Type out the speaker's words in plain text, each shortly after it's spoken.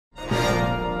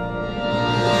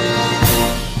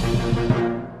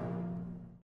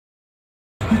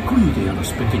a los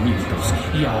pequeñitos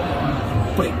y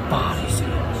ahora prepárese.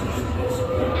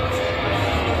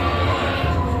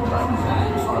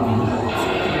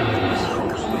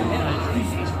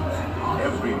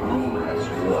 Every room has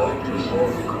walked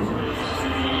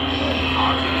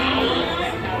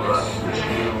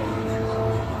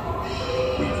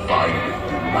we find it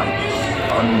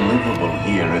delightful, unlivable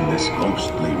here in this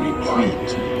ghostly retreat.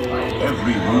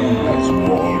 Every room has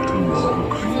wall-to-wall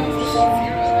creeps,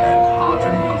 and hot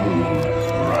and cold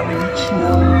running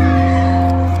chill.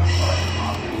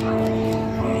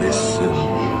 Listen.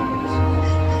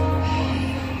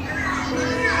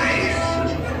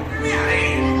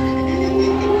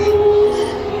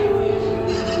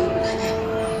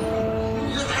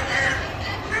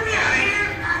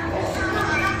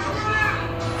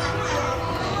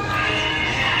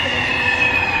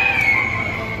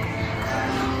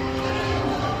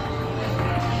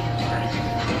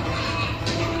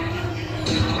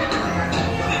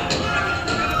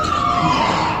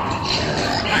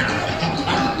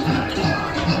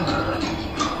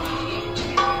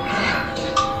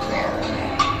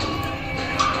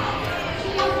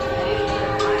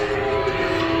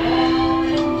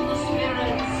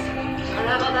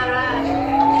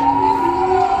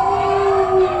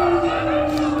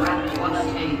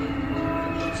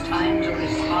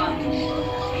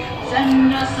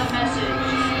 Send us a message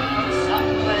from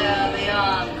somewhere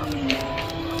beyond.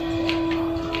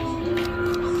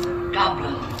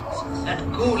 Goblins and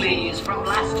ghoulies from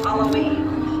last Halloween,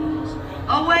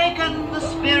 awaken the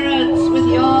spirits with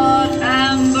your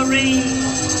tambourine.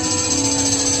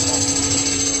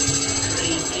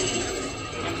 Creepy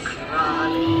and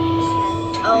crawly,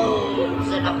 toads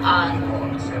in a pond.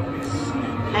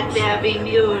 Let there be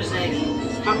music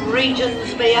from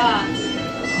regions beyond.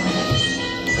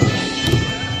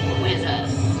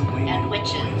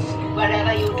 Witches,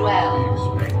 wherever you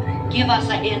dwell, give us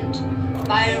a hint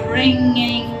by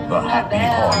ringing The a happy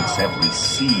bell. haunts have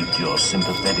received your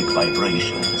sympathetic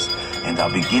vibrations and are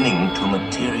beginning to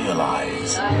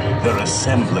materialize. They're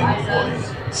assembling for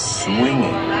a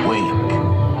swinging wake,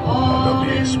 and they'll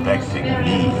be expecting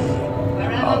me.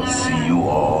 I'll see you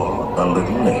all a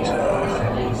little later.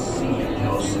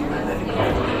 Your sympathetic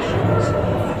vibrations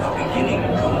and are beginning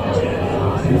to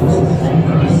materialize.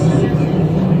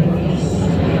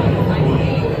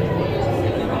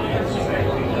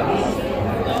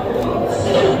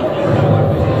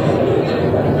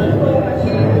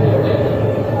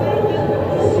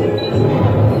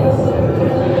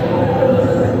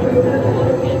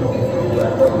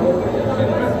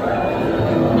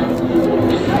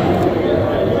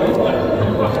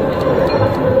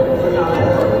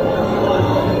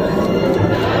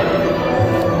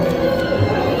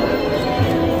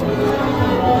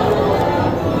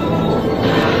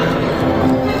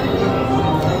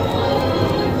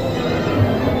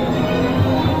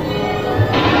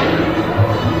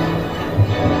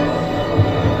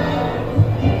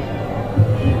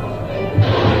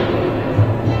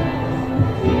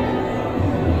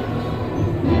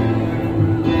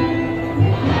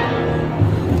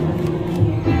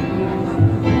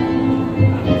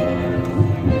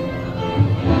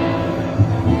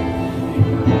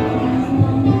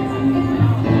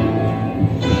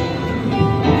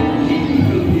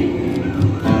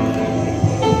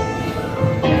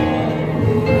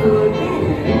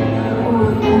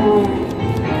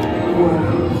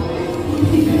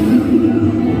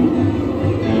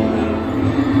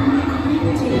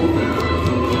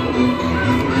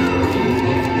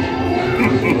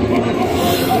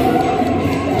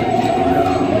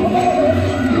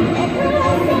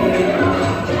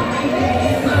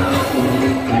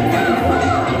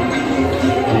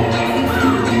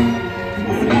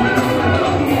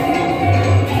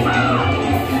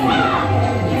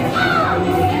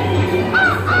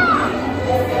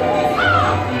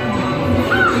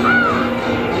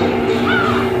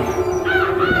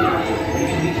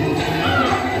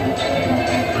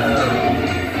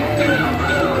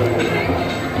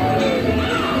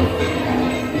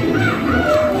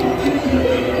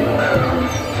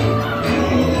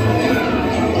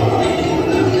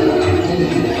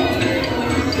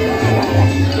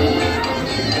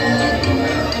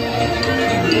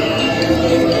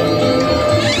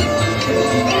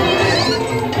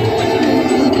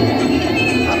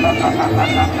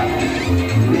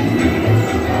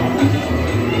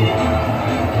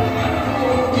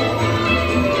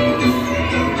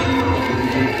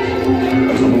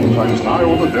 Sometimes high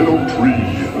on the dead oak tree.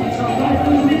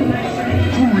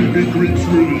 Creepy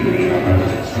tree.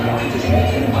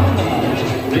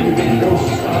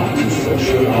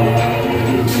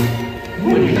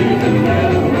 When you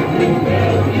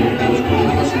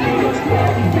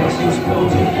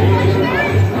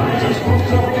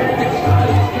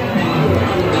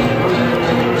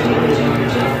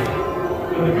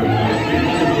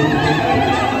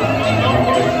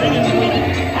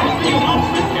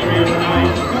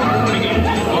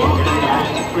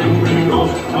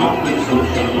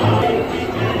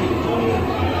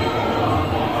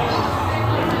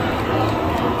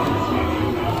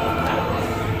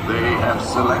have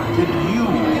selected you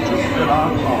to fill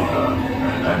our quota,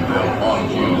 and will haunt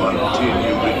you until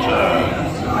you return.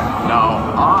 Now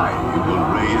I will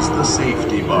raise the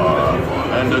safety bar,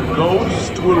 and a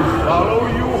ghost will follow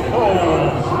you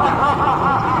home.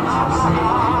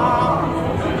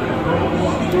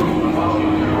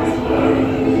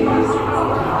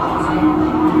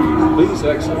 Please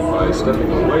exit by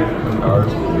stepping away from the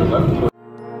cars with your left foot